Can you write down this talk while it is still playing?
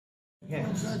Yeah.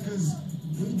 Because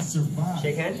we survive.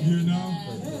 Shake hand. You know?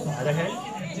 Other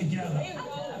hand. Together.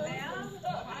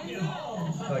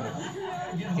 Good.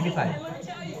 Give me 5.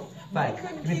 5.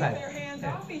 Give me 5.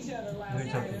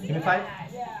 Give me 5.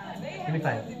 Give me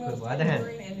 5. Good. Other hand.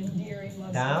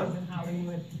 Down.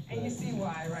 And you see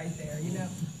why right there, you know.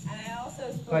 And I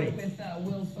also spoke Cody. with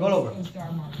Will's Roll over.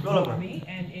 Roll over. Robbie,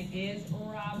 and it is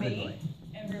Robbie.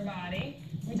 Everybody.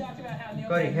 We talked about how Neil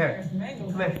Cody, here.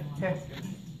 Mangle. Come here. Here.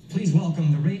 Please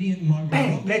welcome the radiant Margaret.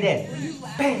 Bang. Play dead.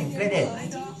 Bang. Play I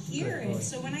dead. didn't hear it,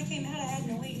 so when I came out, I had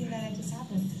no idea that had just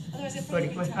happened. Otherwise, I Cody,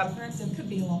 probably come on, would have could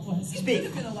be a lot worse. Speak. Could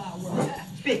have been a lot worse.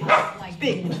 Speak.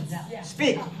 Speak.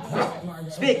 Speak.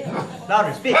 Speak.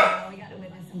 Louder. Speak. We got to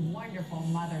witness some wonderful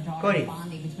mother-daughter Cody.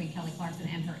 bonding between Kelly Clarkson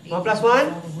and her 1 plus 1.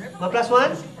 1 plus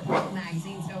 1.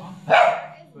 magazine. So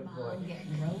his mom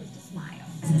getting Rose to smile.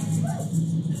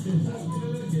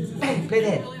 Bang. Play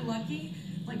dead. Really lucky.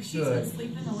 Like she's Good. been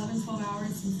sleeping 11, 12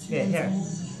 hours since 2 Yeah,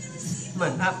 months here.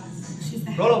 old. Come on. Up. She's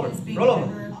the Roll over. happiest baby Roll over.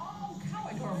 ever. Oh, how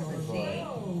adorable is she?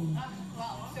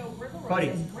 Well, so River Cody.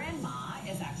 Rose's grandma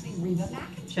is actually Reba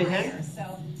McEntire. Shake hand.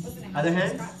 So listen to how Other she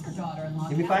hand. describes her daughter-in-law.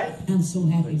 Give me 5. I'm so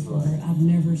happy for her. I've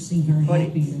never seen her Cody,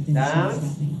 happier than down. she is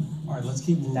right now. All right, let's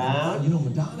keep moving. Down. You know,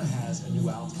 Madonna has a new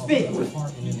album called Speak.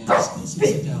 Heart in an exclusive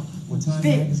sit down with Time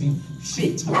Speak. Magazine.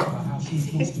 She Speak. talked about how she's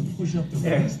supposed to push up the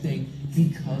There. release date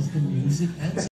because the music and